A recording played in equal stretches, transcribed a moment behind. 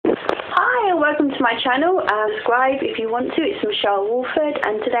welcome to my channel. Subscribe if you want to. It's Michelle Wolford,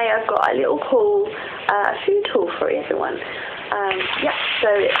 and today I've got a little haul, a food haul for everyone. So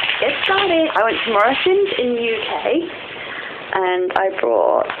let's get started. I went to Morrison's in the UK, and I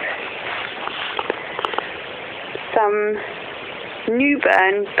brought some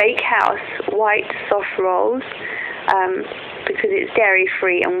Newburn Bakehouse white soft rolls because it's dairy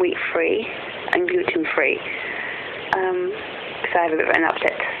free and wheat free and gluten free. Because I have a bit of an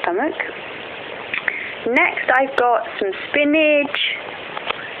upset stomach. Next I've got some spinach,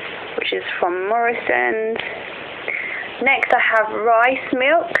 which is from Morrison's. Next I have rice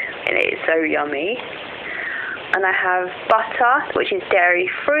milk, and it is so yummy. And I have butter, which is dairy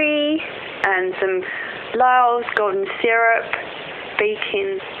free, and some Lyle's golden syrup,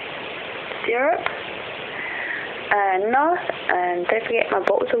 baking syrup, and don't forget my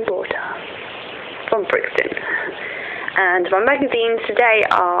bottles of water from Brixton. And my magazines today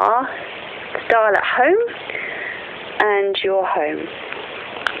are Style at Home and Your Home.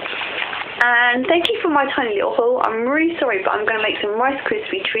 And thank you for my tiny little haul. I'm really sorry, but I'm going to make some Rice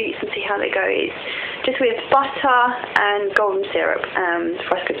Krispie treats and see how they go. It's just with butter and golden syrup,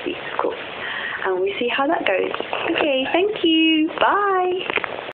 Rice Krispies, of course. And we see how that goes. Okay, thank you. Bye.